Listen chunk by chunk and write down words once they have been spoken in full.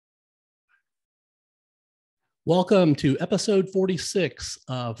Welcome to episode 46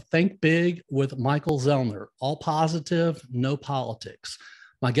 of Think Big with Michael Zellner. All positive, no politics.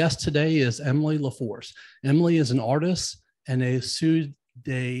 My guest today is Emily LaForce. Emily is an artist and a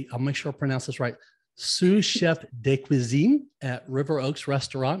I'll make sure I pronounce this right, sous chef de cuisine at River Oaks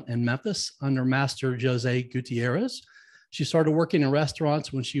Restaurant in Memphis under Master Jose Gutierrez. She started working in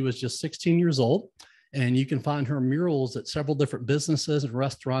restaurants when she was just 16 years old. And you can find her murals at several different businesses and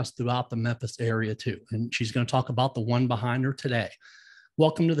restaurants throughout the Memphis area too. And she's going to talk about the one behind her today.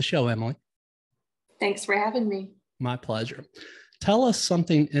 Welcome to the show, Emily. Thanks for having me. My pleasure. Tell us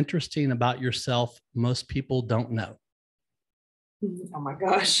something interesting about yourself most people don't know. Oh my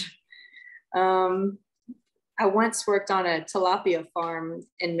gosh. I once worked on a tilapia farm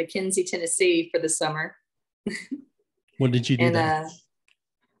in McKenzie, Tennessee for the summer. What did you do there?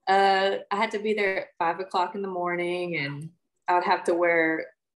 I had to be there at 5 o'clock in the morning, and I would have to wear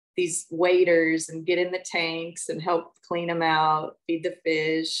these waders and get in the tanks and help clean them out, feed the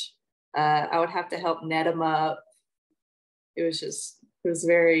fish. I would have to help net them up. It was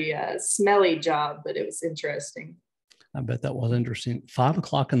very smelly job, but it was interesting. I bet that was interesting. 5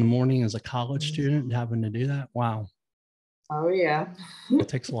 o'clock in the morning as a college student having to do that. Wow. Oh yeah. It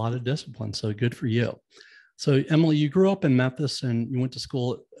takes a lot of discipline. So good for you. So Emily, you grew up in Memphis and you went to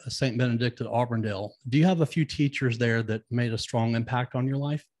school at St. Benedict at Auburndale. Do you have a few teachers there that made a strong impact on your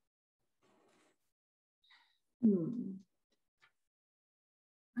life? I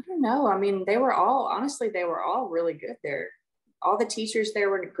don't know. I mean, they were all really good there. All the teachers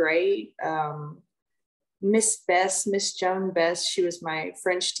there were great. Miss Joan Best, she was my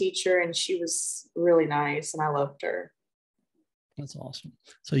French teacher, and she was really nice, and I loved her. That's awesome.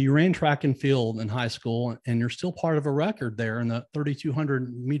 So you ran track and field in high school, and you're still part of a record there in the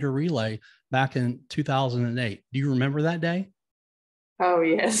 3,200 meter relay back in 2008. Do you remember that day? Oh,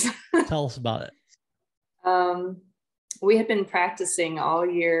 yes. Tell us about it. We had been practicing all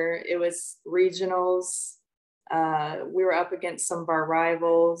year. It was regionals. We were up against some of our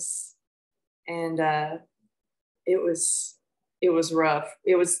rivals, and it was rough.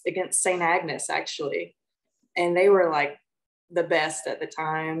 It was against St. Agnes, actually, and they were like the best at the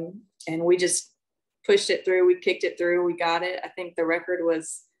time, and we just pushed it through. We kicked it through. We got it. I think the record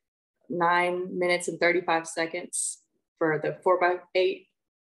was 9 minutes and 35 seconds for the 4x8,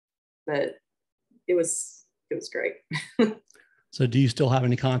 but it was great. So do you still have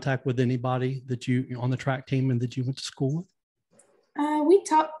any contact with anybody that you on the track team and that you went to school with?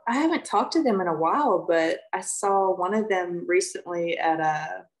 I haven't talked to them in a while, but I saw one of them recently at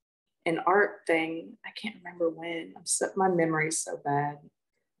an art thing. I can't remember when. My memory's so bad,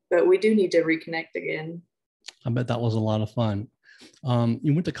 but we do need to reconnect again. I bet that was a lot of fun.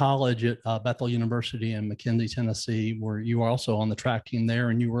 You went to college at Bethel University in McKenzie, Tennessee, where you were also on the track team there,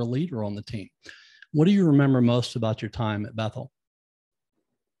 and you were a leader on the team. What do you remember most about your time at Bethel?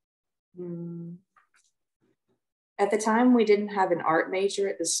 At the time, we didn't have an art major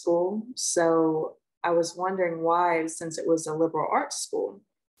at the school, so I was wondering why, since it was a liberal arts school.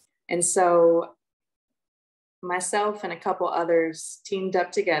 And so myself and a couple others teamed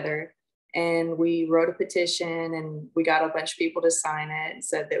up together, and we wrote a petition, and we got a bunch of people to sign it and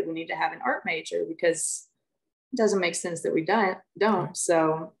said that we need to have an art major because it doesn't make sense that we don't.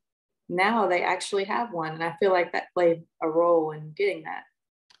 So now they actually have one, and I feel like that played a role in getting that.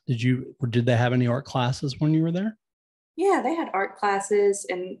 Did they have any art classes when you were there? Yeah, they had art classes,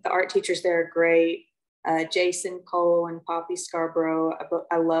 and the art teachers there are great. Jason Cole and Poppy Scarborough.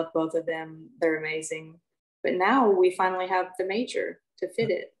 I love both of them. They're amazing. But now we finally have the major to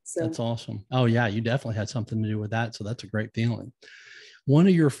fit it. So that's awesome. Oh yeah, you definitely had something to do with that. So that's a great feeling. One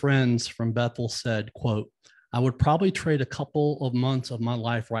of your friends from Bethel said, quote, "I would probably trade a couple of months of my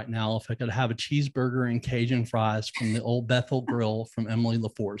life right now if I could have a cheeseburger and Cajun fries from the old Bethel grill from Emily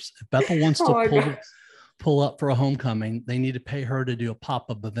LaForce. If Bethel wants to pull up for a homecoming, they need to pay her to do a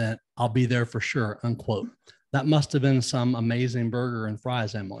pop-up event. I'll be there for sure," unquote. That must have been some amazing burger and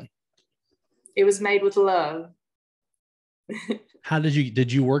fries, Emily. It was made with love. How did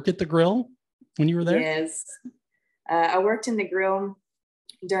you work at the grill when you were there? Yes. I worked in the grill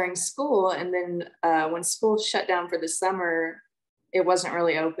during school, and then when school shut down for the summer, it wasn't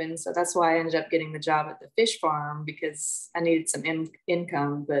really open. So that's why I ended up getting the job at the fish farm, because I needed some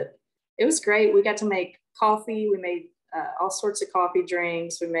income. But it was great. We got to make coffee. We made all sorts of coffee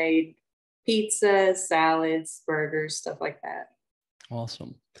drinks. We made pizza, salads, burgers, stuff like that.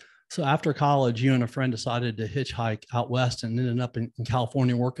 Awesome. So after college, you and a friend decided to hitchhike out west and ended up in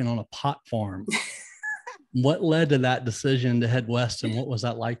California working on a pot farm. What led to that decision to head west, and what was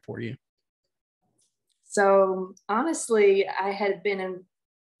that like for you? So honestly, I had been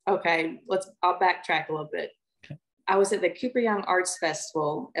I'll backtrack a little bit. I was at the Cooper Young Arts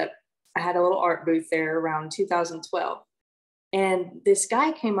Festival. I had a little art booth there around 2012. And this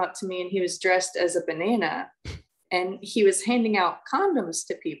guy came up to me and he was dressed as a banana and he was handing out condoms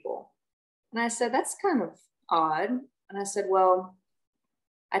to people. And I said, that's kind of odd. And I said, well,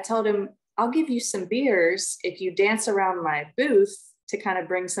 I told him, I'll give you some beers if you dance around my booth to kind of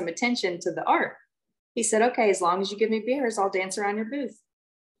bring some attention to the art. He said, okay, as long as you give me beers, I'll dance around your booth.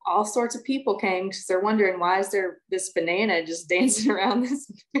 All sorts of people came because they're wondering, why is there this banana just dancing around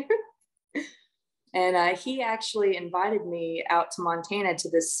this booth? And he actually invited me out to Montana to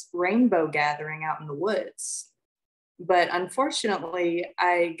this rainbow gathering out in the woods. But unfortunately,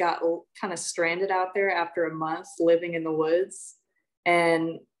 I got kind of stranded out there after a month living in the woods.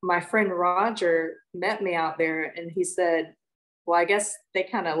 And my friend Roger met me out there and he said, well, I guess they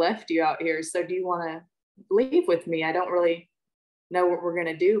kind of left you out here. So do you want to leave with me? I don't really know what we're going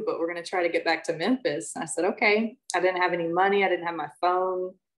to do, but we're going to try to get back to Memphis. And I said, okay. I didn't have any money. I didn't have my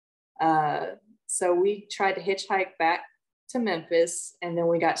phone. So we tried to hitchhike back to Memphis, and then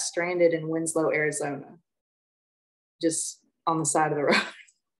we got stranded in Winslow, Arizona, just on the side of the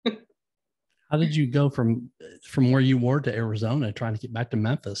road. How did you go from where you were to Arizona trying to get back to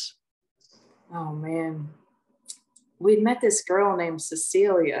Memphis? Oh, man. We'd met this girl named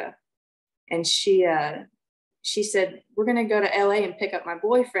Cecilia, and she said, we're going to go to LA and pick up my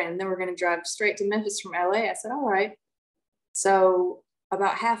boyfriend, and then we're going to drive straight to Memphis from LA. I said, all right. So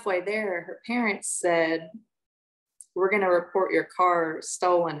about halfway there, her parents said, we're going to report your car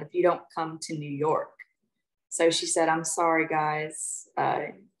stolen if you don't come to New York. So she said, I'm sorry, guys.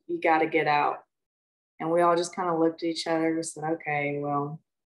 You got to get out. And we all just kind of looked at each other and said, okay, well,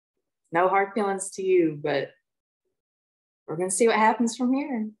 no hard feelings to you, but we're going to see what happens from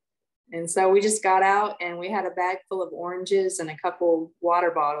here. And so we just got out and we had a bag full of oranges and a couple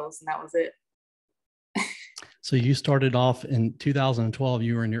water bottles, and that was it. So you started off in 2012,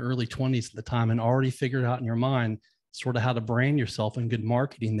 you were in your early 20s at the time and already figured out in your mind sort of how to brand yourself and good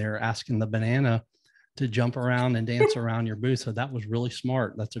marketing there, asking the banana to jump around and dance around your booth. So that was really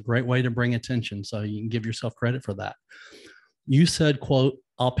smart. That's a great way to bring attention. So you can give yourself credit for that. You said, quote,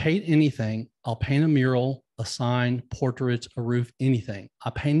 I'll paint anything. I'll paint a mural, a sign, portraits, a roof, anything.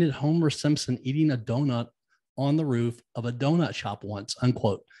 I painted Homer Simpson eating a donut on the roof of a donut shop once,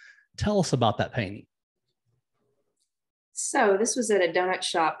 unquote. Tell us about that painting. So this was at a donut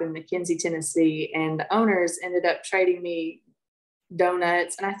shop in McKenzie, Tennessee, and the owners ended up trading me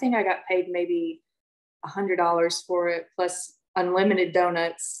donuts. And I think I got paid maybe $100 for it, plus unlimited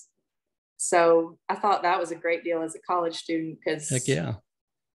donuts. So I thought that was a great deal as a college student, because heck yeah,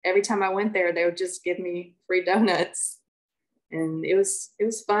 every time I went there, they would just give me free donuts. And it was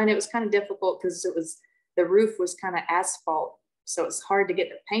fun. It was kind of difficult because the roof was kind of asphalt. So it's hard to get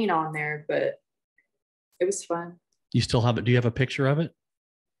the paint on there, but it was fun. You still have it? Do you have a picture of it?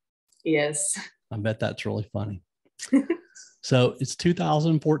 Yes. I bet that's really funny. So it's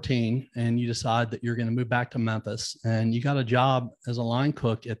 2014 and you decide that you're going to move back to Memphis, and you got a job as a line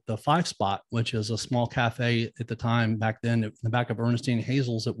cook at the Five Spot, which is a small cafe at the time. Back then, in the back of Ernestine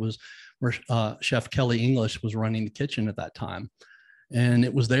Hazel's, it was where Chef Kelly English was running the kitchen at that time. And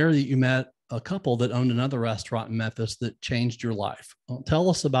it was there that you met a couple that owned another restaurant in Memphis that changed your life. Well, tell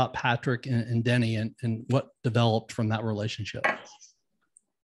us about Patrick and Denny and what developed from that relationship.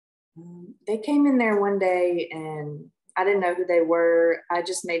 They came in there one day and I didn't know who they were. I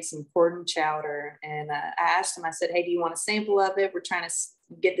just made some corn chowder, and I asked them, I said, hey, do you want a sample of it? We're trying to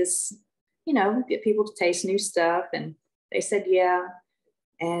get this, get people to taste new stuff. And they said, yeah.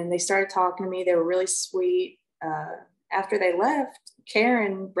 And they started talking to me. They were really sweet. After they left,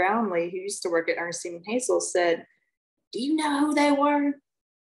 Karen Brownlee, who used to work at Ernestine Hazel, said, do you know who they were?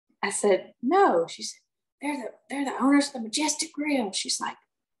 I said, no. She said, they're the owners of the Majestic Grill. She's like,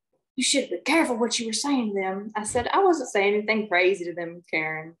 you should be careful what you were saying to them. I said, I wasn't saying anything crazy to them,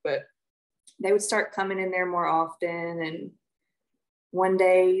 Karen, but they would start coming in there more often. And one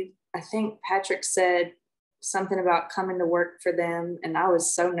day, I think Patrick said something about coming to work for them. And I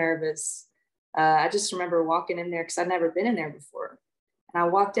was so nervous. I just remember walking in there because I'd never been in there before. And I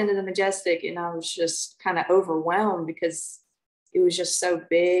walked into the Majestic and I was just kind of overwhelmed because it was just so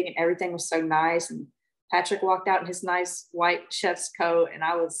big and everything was so nice. And Patrick walked out in his nice white chef's coat, and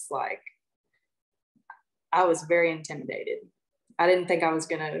I was very intimidated. I didn't think I was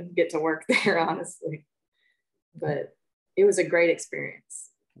going to get to work there, honestly, but it was a great experience.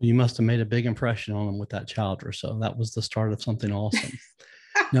 You must have made a big impression on him with that chowder. So that was the start of something awesome.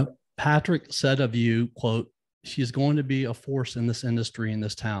 Now, Patrick said of you, quote, she's going to be a force in this industry, in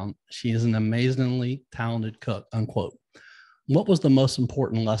this town. She is an amazingly talented cook, unquote. What was the most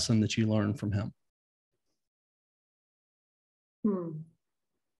important lesson that you learned from him?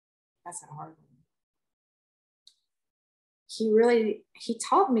 That's a hard one. He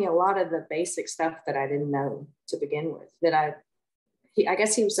taught me a lot of the basic stuff that I didn't know to begin with, I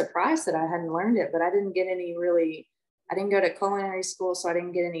guess he was surprised that I hadn't learned it, but I didn't go to culinary school, so I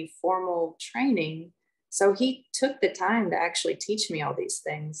didn't get any formal training. So he took the time to actually teach me all these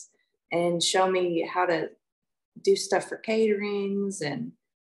things and show me how to do stuff for caterings and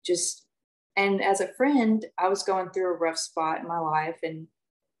as a friend, I was going through a rough spot in my life, and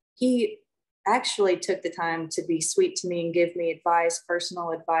he actually took the time to be sweet to me and give me advice,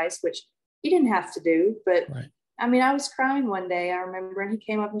 personal advice, which he didn't have to do. But right. I mean, I was crying one day, I remember, and he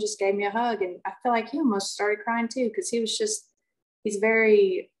came up and just gave me a hug. And I feel like he almost started crying too, because he's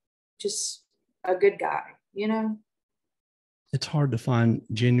very just a good guy, you know? It's hard to find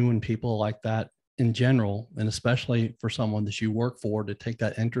genuine people like that in general, and especially for someone that you work for to take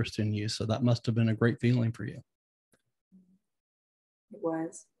that interest in you. So that must have been a great feeling for you. It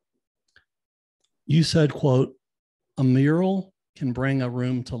was. You said, quote, "A mural can bring a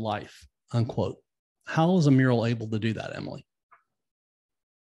room to life," unquote. How is a mural able to do that, Emily?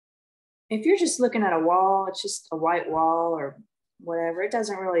 If you're just looking at a wall, it's just a white wall or whatever, it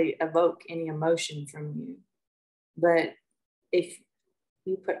doesn't really evoke any emotion from you. But if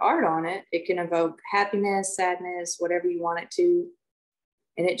you put art on it, it can evoke happiness, sadness, whatever you want it to.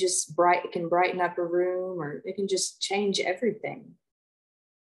 And it can brighten up a room, or it can just change everything.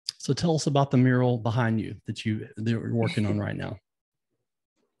 So tell us about the mural behind you that you're working on right now.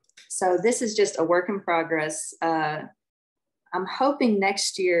 So this is just a work in progress. I'm hoping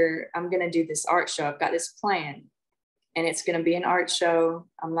next year I'm going to do this art show. I've got this plan, and it's going to be an art show.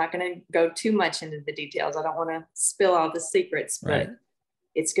 I'm not going to go too much into the details. I don't want to spill all the secrets, but right.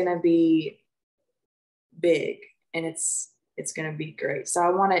 It's going to be big, and it's going to be great. So I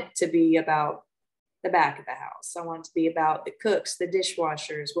want it to be about the back of the house. I want it to be about the cooks, the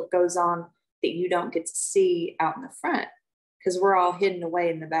dishwashers, what goes on that you don't get to see out in the front, because we're all hidden away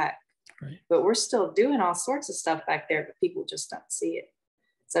in the back. Right. But we're still doing all sorts of stuff back there, but people just don't see it.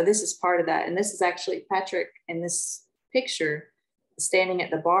 So this is part of that. And this is actually Patrick in this picture standing at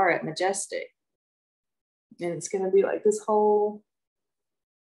the bar at Majestic. And it's going to be like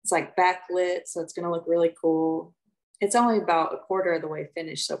it's like backlit. So it's going to look really cool. It's only about a quarter of the way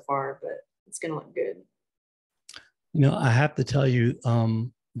finished so far, but it's going to look good. You know, I have to tell you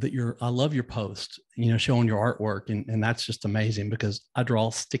that I love your post, showing your artwork. And that's just amazing, because I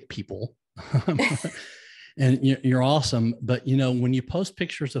draw stick people and you're awesome. But, when you post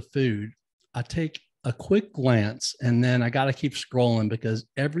pictures of food, I take a quick glance and then I got to keep scrolling, because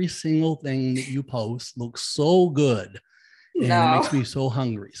every single thing that you post looks so good. And it makes me so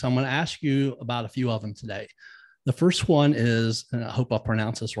hungry. So I'm going to ask you about a few of them today. The first one is, and I hope I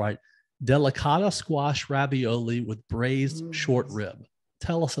pronounce this right, delicata squash ravioli with braised short rib.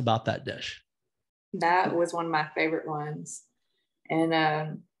 Tell us about that dish. That was one of my favorite ones. And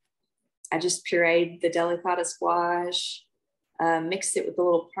I just pureed the delicata squash, mixed it with a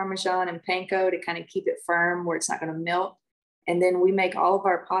little Parmesan and panko to kind of keep it firm where it's not going to melt. And then we make all of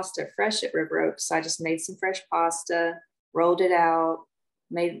our pasta fresh at Rib Rope. So I just made some fresh pasta, rolled it out,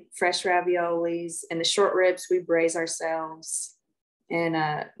 made fresh raviolis, and the short ribs we braise ourselves. And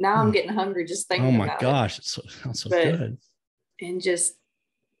now I'm getting hungry just thinking about it. Oh my gosh, it sounds so good. And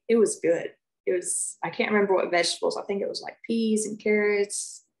it was good. I can't remember what vegetables. I think it was like peas and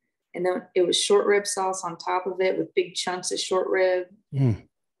carrots. And then it was short rib sauce on top of it with big chunks of short rib. Mm.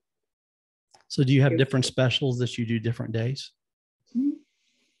 So do you have different specials that you do different days? Mm-hmm.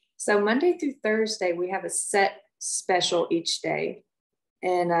 So Monday through Thursday, we have a set special each day.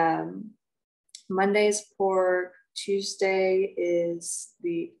 And Monday is pork. Tuesday is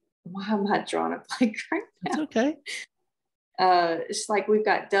why am I drawing a blank right now? It's okay. It's like we've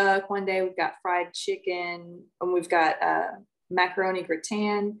got duck one day, we've got fried chicken, and we've got macaroni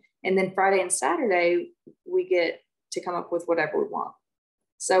gratin. And then Friday and Saturday, we get to come up with whatever we want.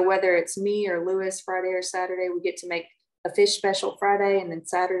 So whether it's me or Lewis Friday or Saturday, we get to make a fish special Friday, and then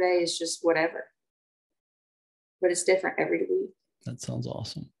Saturday is just whatever. But it's different every week. That sounds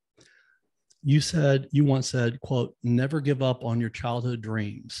awesome. You once said, quote, "Never give up on your childhood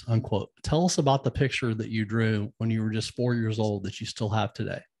dreams," unquote. Tell us about the picture that you drew when you were just 4 years old that you still have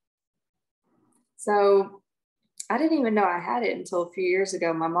today. So I didn't even know I had it until a few years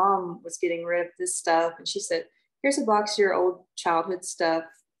ago. My mom was getting rid of this stuff, and she said, "Here's a box of your old childhood stuff.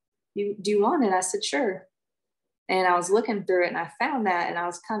 Do you want it?" I said, "Sure." And I was looking through it, and I found that, and I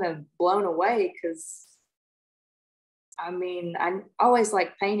was kind of blown away, because I always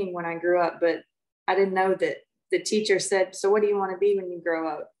liked painting when I grew up, but I didn't know that the teacher said, "So what do you want to be when you grow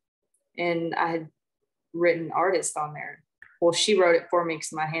up?" And I had written artist on there. well, she wrote it for me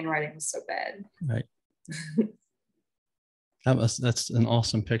because my handwriting was so bad. Right. That's an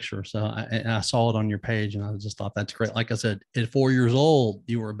awesome picture. So I saw it on your page and I just thought that's great. Like I said, at 4 years old,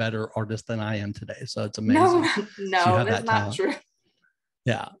 you were a better artist than I am today. So it's amazing. No, that's not true.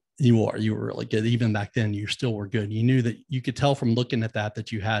 Yeah, you were really good. Even back then, you still were good. You knew that you could tell from looking at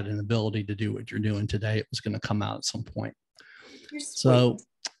that you had an ability to do what you're doing today. It was going to come out at some point. So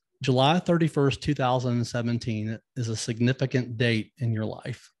July 31st, 2017 is a significant date in your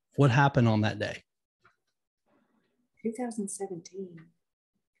life. What happened on that day? 2017.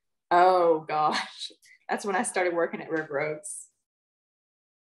 Oh gosh. That's when I started working at River Oaks.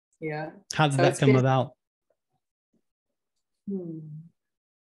 Yeah. How did that come about?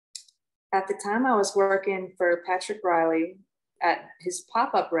 At the time I was working for Patrick Riley at his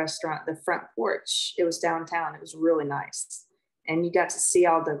pop-up restaurant, the Front Porch. It was downtown. It was really nice. And you got to see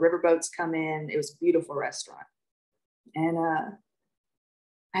all the riverboats come in. It was a beautiful restaurant. And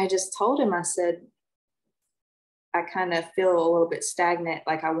I just told him, I said, I kind of feel a little bit stagnant.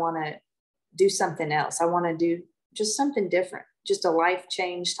 Like I want to do something else. I want to do just something different, just a life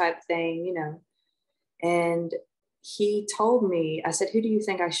change type thing, you know. And he told me, I said, who do you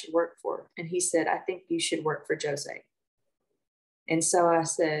think I should work for? And he said, I think you should work for Jose. And so I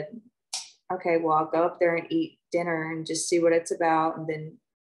said, okay, well, I'll go up there and eat dinner and just see what it's about and then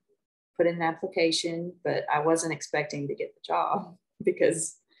put in an application. But I wasn't expecting to get the job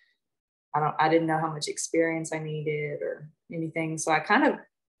because I didn't know how much experience I needed or anything. So I kind of,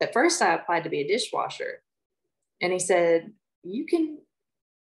 at first I applied to be a dishwasher. And he said, you can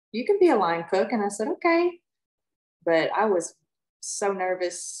be a line cook. And I said, okay. But I was so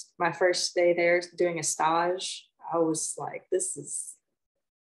nervous my first day there doing a stage. I was like, this is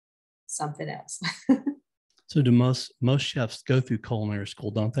something else. So do most chefs go through culinary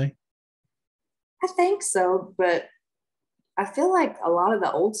school, don't they? I think so, but I feel like a lot of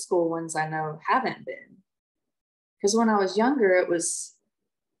the old school ones I know haven't been. Because when I was younger, it was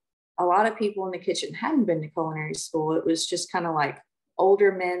a lot of people in the kitchen hadn't been to culinary school. It was just kind of like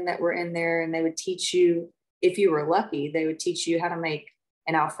older men that were in there, and they would teach you, if you were lucky, they would teach you how to make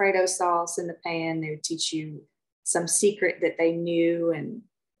an Alfredo sauce in the pan. They would teach you some secret that they knew. And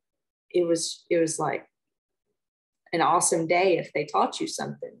it was like an awesome day if they taught you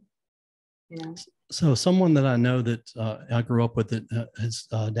something, you know? So someone that I know that I grew up with, that his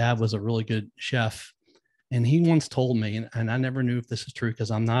dad was a really good chef. And he once told me, and I never knew if this is true because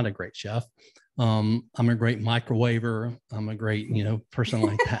I'm not a great chef. I'm a great microwaver. I'm a great, person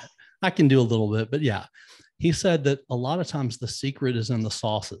like that. I can do a little bit, but yeah. He said that a lot of times the secret is in the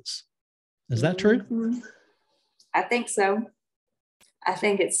sauces. Is that true? Mm-hmm. I think so. I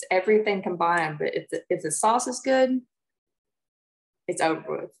think it's everything combined, but if the sauce is good, it's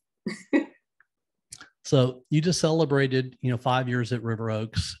over with. So you just celebrated, 5 years at River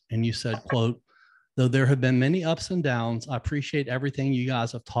Oaks, and you said, quote, though there have been many ups and downs, I appreciate everything you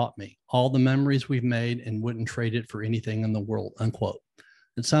guys have taught me, all the memories we've made, and wouldn't trade it for anything in the world, unquote.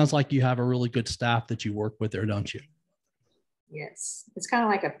 It sounds like you have a really good staff that you work with there, don't you? Yes. It's kind of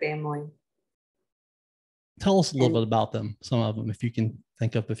like a family. Tell us a little bit about them, some of them, if you can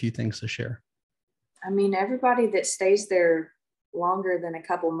think of a few things to share. I mean, everybody that stays there longer than a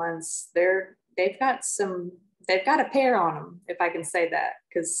couple months, they've got a pair on them, if I can say that,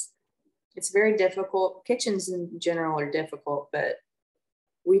 because it's very difficult. Kitchens in general are difficult, but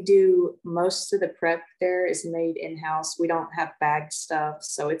we do most of the prep there is made in-house. We don't have bagged stuff,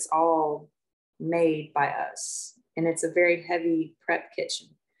 so it's all made by us. And it's a very heavy prep kitchen.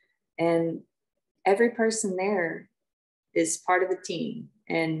 And every person there is part of the team.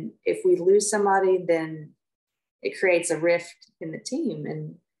 And if we lose somebody, then it creates a rift in the team.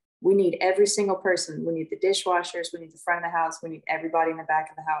 And we need every single person. We need the dishwashers, we need the front of the house, we need everybody in the back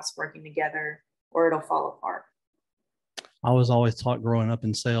of the house working together, or it'll fall apart. I was always taught growing up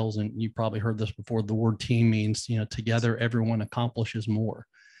in sales, and you probably heard this before, the word team means, together everyone accomplishes more.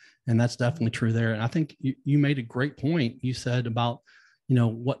 And that's definitely true there. And I think you made a great point. You said about,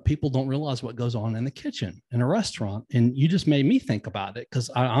 what people don't realize what goes on in the kitchen in a restaurant. And you just made me think about it,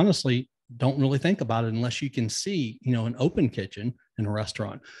 because I honestly don't really think about it unless you can see, an open kitchen in a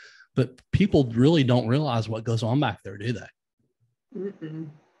restaurant. But people really don't realize what goes on back there, do they? Mm-mm.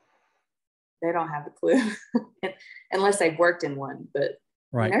 They don't have a clue unless they've worked in one. But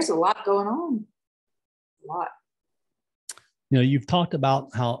right. I mean, there's a lot going on. A lot. You've talked about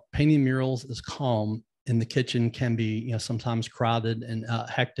how painting murals is calm, and the kitchen can be, sometimes crowded and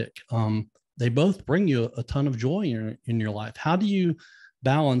hectic. They both bring you a ton of joy in your life. How do you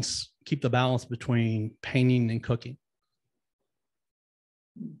keep the balance between painting and cooking?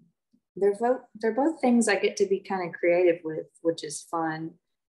 they're both things I get to be kind of creative with, which is fun.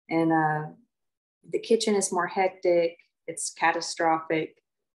 And the kitchen is more hectic, it's catastrophic,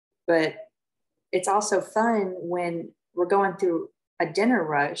 but it's also fun when we're going through a dinner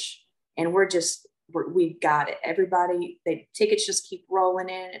rush and we've got it. Everybody, the tickets just keep rolling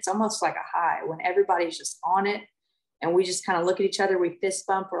in. It's almost like a high when everybody's just on it, and we just kind of look at each other, we fist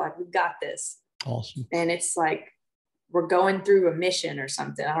bump, we're like, we've got this. Awesome. And it's like we're going through a mission or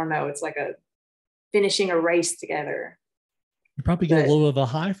something. I don't know. It's like finishing a race together. You probably get a little of a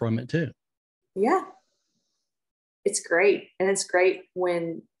high from it too. Yeah. It's great. And it's great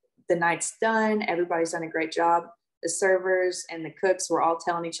when the night's done, everybody's done a great job. The servers and the cooks were all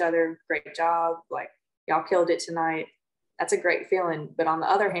telling each other, great job. Like, y'all killed it tonight. That's a great feeling. But on the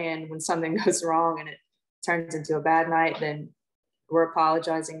other hand, when something goes wrong and it turns into a bad night, then we're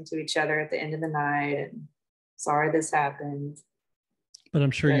apologizing to each other at the end of the night and sorry this happened. But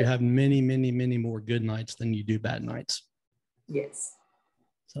I'm sure you have many, many, many more good nights than you do bad nights. Yes.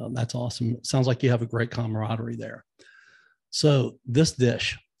 So that's awesome. It sounds like you have a great camaraderie there. So this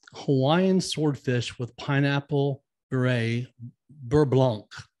dish, Hawaiian swordfish with pineapple puree, beurre blanc,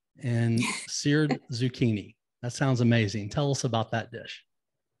 and seared zucchini. That sounds amazing. Tell us about that dish.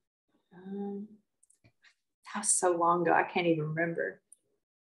 That was so long ago, I can't even remember.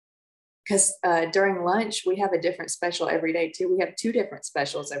 Because during lunch, we have a different special every day too. We have 2 different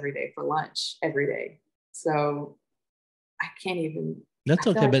specials every day for lunch every day. So I can't even. That's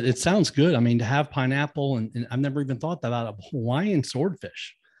okay, but it sounds good. I mean, to have pineapple and I've never even thought about a Hawaiian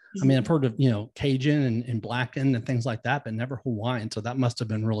swordfish. I mean, I've heard of, Cajun and blackened and things like that, but never Hawaiian. So that must have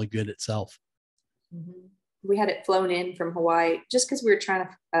been really good itself. Mm-hmm. We had it flown in from Hawaii just because we were trying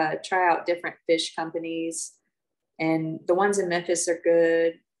to try out different fish companies. And the ones in Memphis are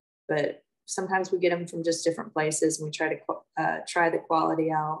good, but sometimes we get them from just different places and we try to try the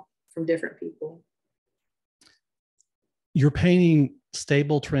quality out from different people. You're painting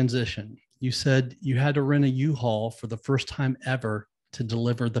Stable Transition. You said you had to rent a U-Haul for the first time ever to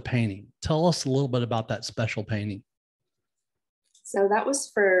deliver the painting. Tell us a little bit about that special painting. So that was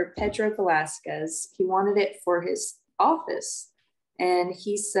for Pedro Velasquez. He wanted it for his office. And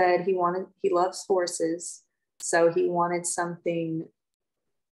he said he loves horses. So he wanted something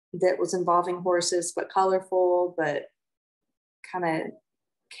that was involving horses, but colorful, but kind of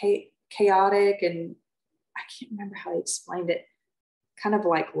chaotic. And I can't remember how he explained it, kind of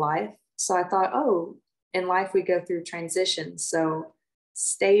like life. So I thought, oh, in life we go through transitions. So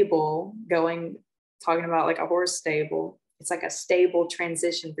stable, talking about like a horse stable, it's like a stable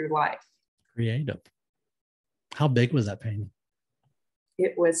transition through life. Creative. How big was that painting?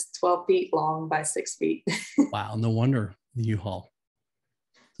 It was 12 feet long by 6 feet. Wow, no wonder the U-Haul.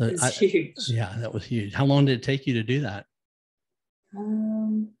 So it's huge. Yeah, that was huge. How long did it take you to do that? I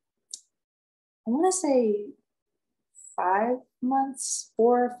want to say 5 months,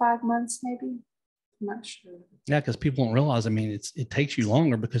 4 or 5 months, maybe. I'm not sure. Yeah, because people don't realize, I mean, it takes you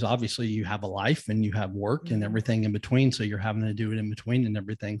longer because obviously you have a life and you have work and everything in between. So you're having to do it in between and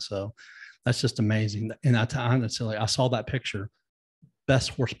everything. So that's just amazing. And I saw that picture.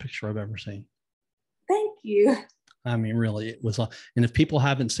 Best horse picture I've ever seen. Thank you. I mean, really, it was. And if people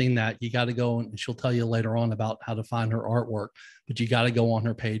haven't seen that, you got to go, and she'll tell you later on about how to find her artwork, but you got to go on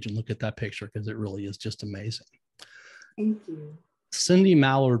her page and look at that picture because it really is just amazing. Thank you. Cindy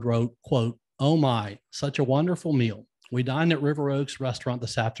Mallard wrote, quote, "Oh my, such a wonderful meal. We dined at River Oaks Restaurant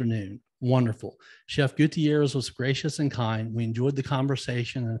this afternoon. Wonderful. Chef Gutierrez was gracious and kind. We enjoyed the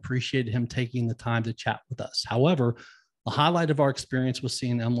conversation and appreciated him taking the time to chat with us. However, the highlight of our experience was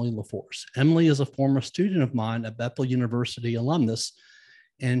seeing Emily LaForce. Emily is a former student of mine at Bethel University alumnus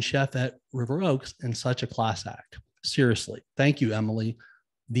and chef at River Oaks, and such a class act. Seriously, thank you, Emily.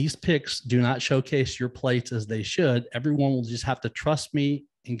 These pics do not showcase your plates as they should. Everyone will just have to trust me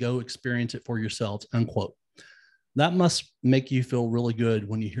and go experience it for yourselves," unquote. That must make you feel really good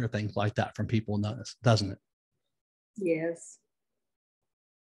when you hear things like that from people, doesn't it? Yes.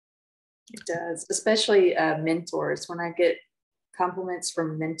 It does, especially mentors. When I get compliments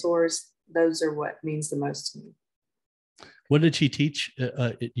from mentors, those are what means the most to me. What did she teach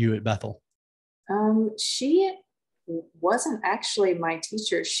you at Bethel? She wasn't actually my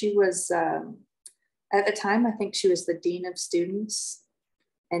teacher. She was, at the time, I think she was the dean of students.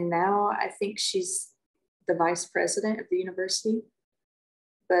 And now I think she's the vice president of the university.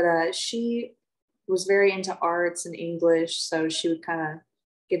 But she was very into arts and English. So she would kind of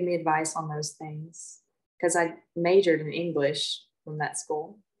give me advice on those things because I majored in English from that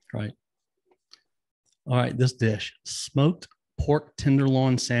school. Right. All right. This dish, smoked pork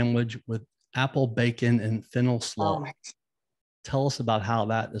tenderloin sandwich with apple bacon and fennel slaw. Tell us about how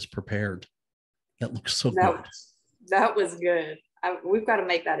that is prepared. That looks so good. That was good. We've got to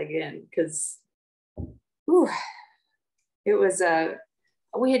make that again because it was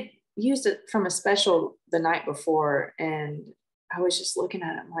we had used it from a special the night before, and I was just looking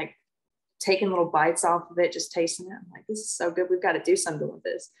at it, I'm like taking little bites off of it, just tasting it. I'm like, this is so good. We've got to do something with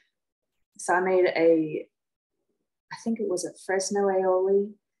this. So I made I think it was a Fresno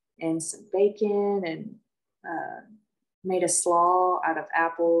aioli and some bacon, and made a slaw out of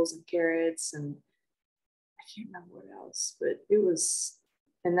apples and carrots, and I can't remember what else, but it was,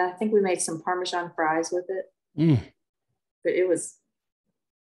 and I think we made some Parmesan fries with it. But it was,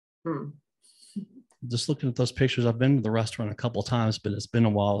 Just looking at those pictures, I've been to the restaurant a couple of times, but it's been a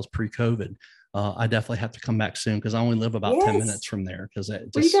while. It's pre-COVID. I definitely have to come back soon because I only live about 10 minutes from there. Because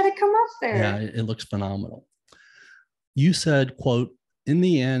you got to come up there. Yeah, it looks phenomenal. You said, quote, in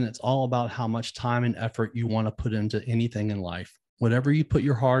the end, it's all about how much time and effort you want to put into anything in life. Whatever you put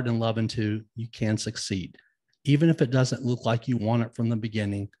your heart and love into, you can succeed. Even if it doesn't look like you want it from the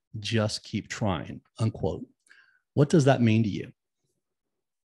beginning, just keep trying, unquote. What does that mean to you?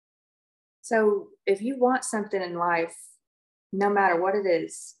 So if you want something in life, no matter what it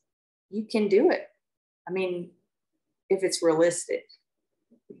is, you can do it. I mean, if it's realistic,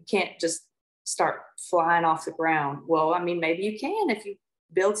 you can't just start flying off the ground. Well, I mean, maybe you can if you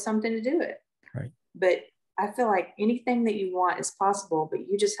build something to do it. Right. But I feel like anything that you want is possible, but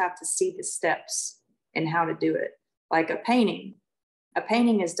you just have to see the steps and how to do it. Like a painting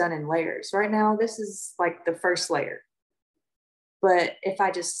is done in layers. Right now, this is like the first layer. But if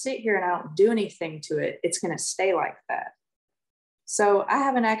I just sit here and I don't do anything to it, it's going to stay like that. So I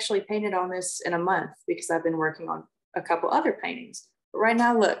haven't actually painted on this in a month because I've been working on a couple other paintings. But right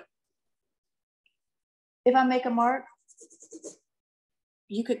now, look, if I make a mark,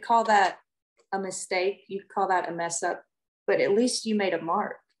 you could call that a mistake. You could call that a mess up, but at least you made a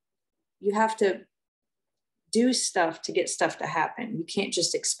mark. You have to do stuff to get stuff to happen. You can't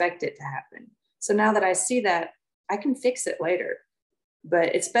just expect it to happen. So now that I see that, I can fix it later.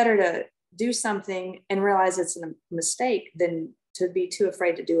 But it's better to do something and realize it's a mistake than to be too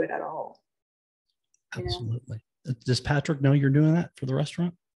afraid to do it at all. Absolutely. Does Patrick know you're doing that for the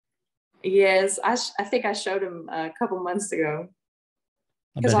restaurant? Yes, I think I showed him a couple months ago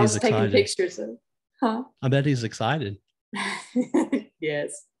because I was taking pictures of. I bet he's excited.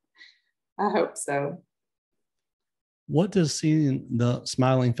 Yes, I hope so. What does seeing the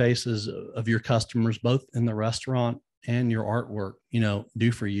smiling faces of your customers, both in the restaurant and your artwork,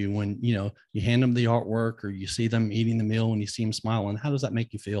 do for you when, you hand them the artwork or you see them eating the meal and you see them smiling? How does that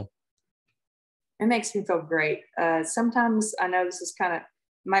make you feel? It makes me feel great. Sometimes I know this is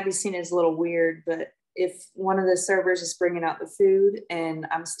might be seen as a little weird, but if one of the servers is bringing out the food and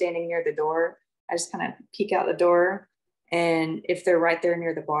I'm standing near the door, I just kind of peek out the door. And if they're right there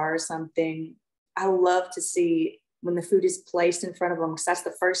near the bar or something, I love to see when the food is placed in front of them, because that's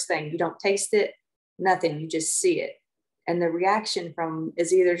the first thing. You don't taste it, nothing, you just see it. And the reaction from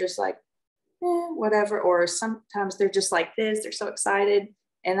is either just like, whatever, or sometimes they're just like this, they're so excited.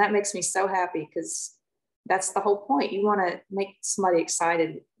 And that makes me so happy because that's the whole point. You want to make somebody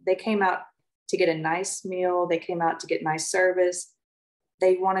excited. They came out to get a nice meal. They came out to get nice service.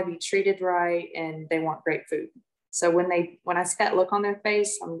 They want to be treated right and they want great food. So when I see that look on their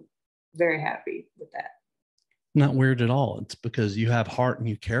face, I'm very happy with that. Not weird at all. It's because you have heart and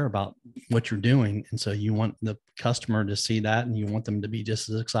you care about what you're doing. And so you want the customer to see that and you want them to be just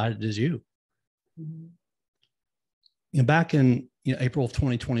as excited as you. Mm-hmm. Back in April of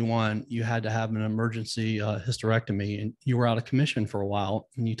 2021, you had to have an emergency hysterectomy and you were out of commission for a while.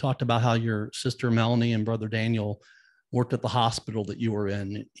 And you talked about how your sister Melanie and brother Daniel worked at the hospital that you were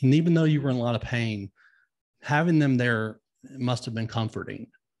in. And even though you were in a lot of pain, having them there must have been comforting.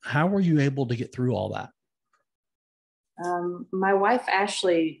 How were you able to get through all that? My wife,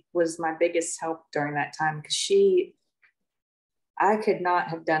 Ashley, was my biggest help during that time because I could not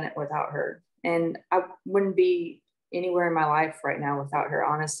have done it without her. And I wouldn't be anywhere in my life right now without her,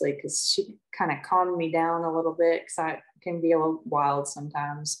 honestly, because she kind of calmed me down a little bit because I can be a little wild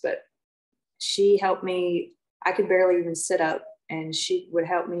sometimes, but she helped me. I could barely even sit up and she would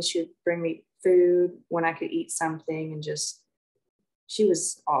help me. She would bring me food when I could eat something and she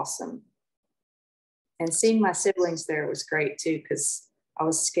was awesome. And seeing my siblings there was great too, because I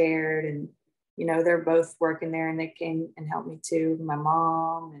was scared and, they're both working there and they came and helped me too. My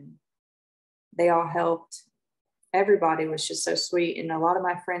mom, and they all helped. Everybody was just so sweet. And a lot of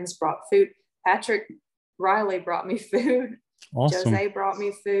my friends brought food. Patrick Riley brought me food. Awesome. Jose brought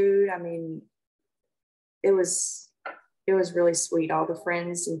me food. I mean, it was really sweet. All the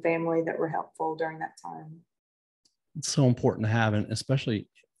friends and family that were helpful during that time. It's so important to have, and especially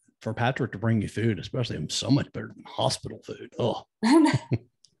for Patrick to bring you food, especially so much better than hospital food. Oh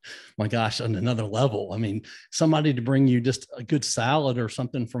my gosh, on another level. I mean, somebody to bring you just a good salad or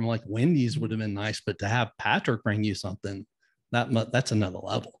something from like Wendy's would have been nice, but to have Patrick bring you something, that's another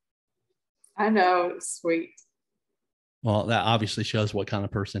level. I know, sweet. Well, that obviously shows what kind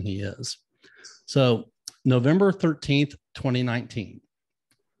of person he is. So November 13th, 2019,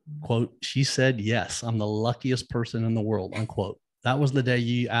 quote, she said, yes, I'm the luckiest person in the world, unquote. That was the day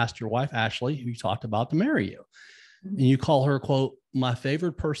you asked your wife, Ashley, who you talked about, to marry you. And you call her, quote, my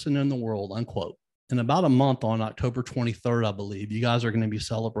favorite person in the world, unquote. In about a month, on October 23rd, I believe, you guys are going to be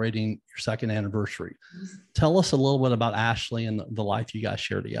celebrating your second anniversary. Tell us a little bit about Ashley and the life you guys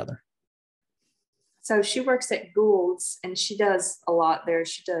share together. So she works at Gould's and she does a lot there.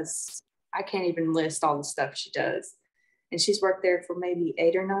 I can't even list all the stuff she does. And she's worked there for maybe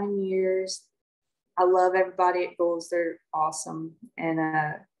 8 or 9 years. I love everybody at Gould's. They're awesome. And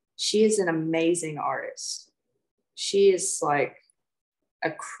she is an amazing artist. She is like a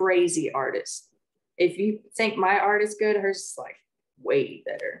crazy artist. If you think my art is good, hers is like way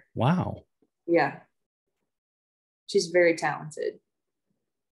better. Wow. Yeah. She's very talented.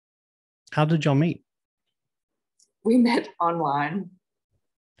 How did y'all meet? We met online.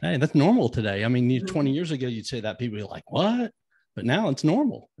 Hey, that's normal today. I mean, 20 years ago, you'd say that, people were like, what? But now it's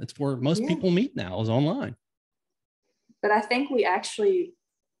normal. It's where most people meet now, is online. But I think we actually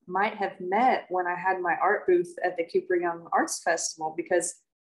might have met when I had my art booth at the Cooper Young Arts Festival, because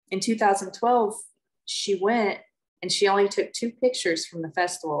in 2012, she went and she only took 2 pictures from the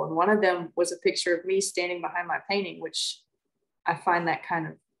festival. And one of them was a picture of me standing behind my painting, which I find that kind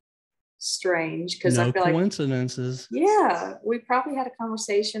of strange, because I feel coincidences. Yeah, we probably had a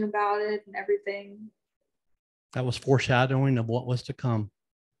conversation about it and everything. That was foreshadowing of what was to come.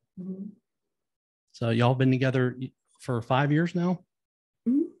 Mm-hmm. So y'all been together for 5 years now?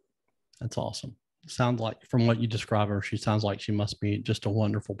 Mm-hmm. That's awesome. Sounds like, from what you describe her, she sounds like she must be just a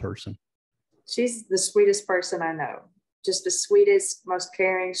wonderful person. She's the sweetest person I know. Just the sweetest, most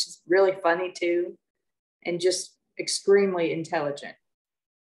caring. She's really funny too, and just extremely intelligent.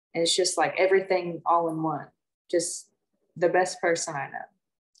 And it's just like everything all in one. Just the best person I know.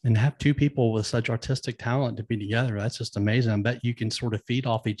 And have 2 people with such artistic talent to be together, that's just amazing. I bet you can sort of feed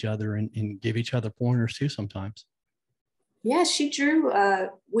off each other and give each other pointers too sometimes. Yeah, she drew,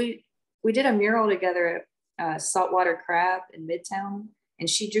 we did a mural together at Saltwater Crab in Midtown, and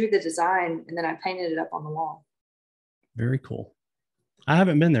she drew the design and then I painted it up on the wall. Very cool. I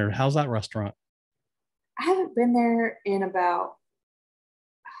haven't been there. How's that restaurant? I haven't been there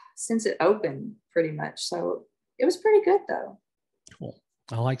since it opened, pretty much. So it was pretty good though. Cool.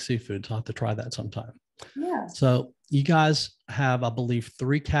 I like seafood, so I'll have to try that sometime. Yeah. So you guys have, I believe,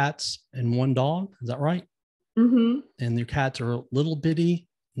 3 cats and 1 dog. Is that right? Mm-hmm. And your cats are little bitty,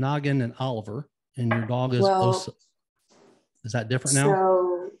 Noggin and Oliver, and your dog is Osa. Is that different now?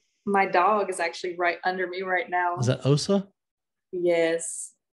 So my dog is actually right under me right now. Is that Osa?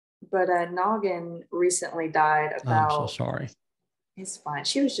 Yes. But Noggin recently died about... I'm so sorry. It's fine.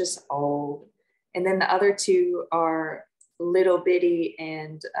 She was just old. And then the other 2 are Little Bitty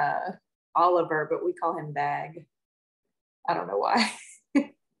and Oliver, but we call him Bag. I don't know why.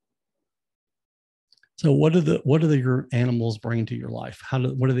 So what do your animals bring to your life?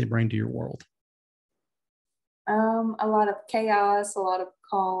 What do they bring to your world? A lot of chaos, a lot of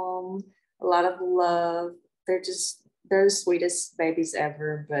calm, a lot of love. They're the sweetest babies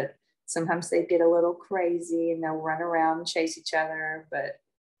ever, but sometimes they get a little crazy and they'll run around and chase each other, but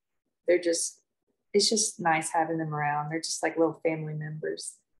it's just nice having them around. They're just like little family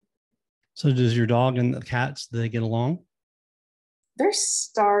members. So does your dog and the cats, do they get along? They're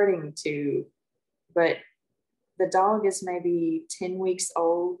starting to, but the dog is maybe 10 weeks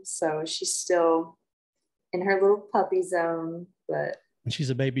old, so she's still in her little puppy zone. But and she's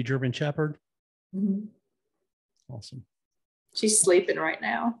a baby German Shepherd? Mm-hmm. Awesome. She's sleeping right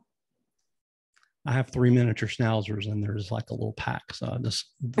now. I have 3 miniature schnauzers and there's like a little pack. So just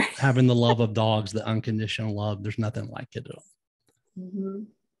having the love of dogs, the unconditional love, there's nothing like it at all. Mm-hmm.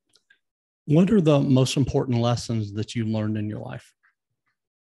 What are the most important lessons that you learned in your life?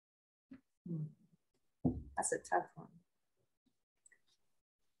 That's a tough one.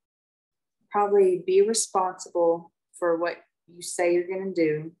 Probably be responsible for what you say you're going to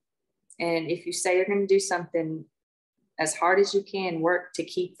do. And if you say you're going to do something, as hard as you can, work to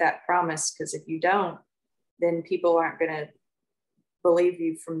keep that promise. Because if you don't, then people aren't going to believe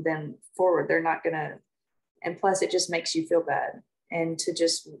you from then forward. They're not going to. And plus, it just makes you feel bad. And to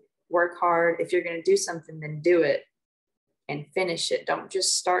just work hard. If you're going to do something, then do it and finish it. Don't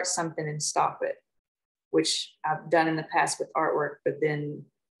just start something and stop it. which I've done in the past with artwork, but then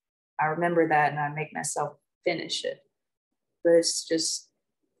I remember that and I make myself finish it. But it's just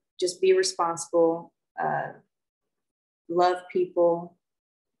be responsible, love people,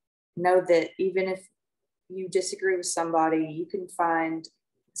 know that even if you disagree with somebody, you can find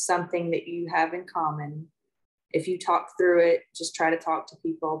something that you have in common. If you talk through it, just try to talk to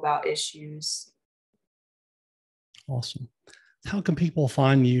people about issues. Awesome. How can people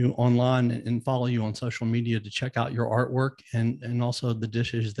find you online and follow you on social media to check out your artwork and also the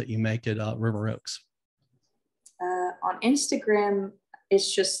dishes that you make at River Oaks? On Instagram,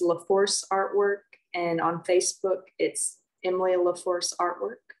 it's just LaForce Artwork. And on Facebook, it's Emily LaForce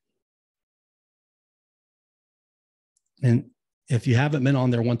Artwork. And if you haven't been on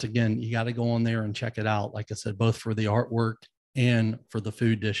there, once again, you got to go on there and check it out. Like I said, both for the artwork and for the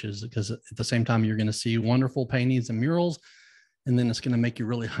food dishes, because at the same time, you're going to see wonderful paintings and murals. And then it's going to make you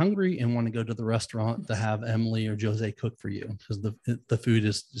really hungry and want to go to the restaurant to have Emily or Jose cook for you, because the food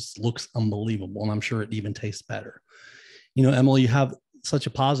just looks unbelievable. And I'm sure it even tastes better. You know, Emily, you have such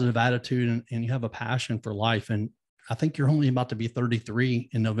a positive attitude and you have a passion for life. And I think you're only about to be 33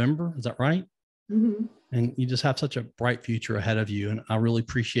 in November. Is that right? Mm-hmm. And you just have such a bright future ahead of you. And I really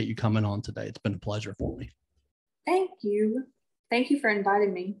appreciate you coming on today. It's been a pleasure for me. Thank you. Thank you for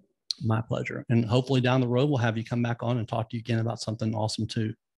inviting me. My pleasure. And hopefully down the road, we'll have you come back on and talk to you again about something awesome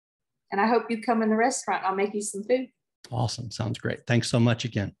too. And I hope you come in the restaurant. I'll make you some food. Awesome. Sounds great. Thanks so much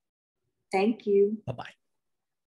again. Thank you. Bye-bye.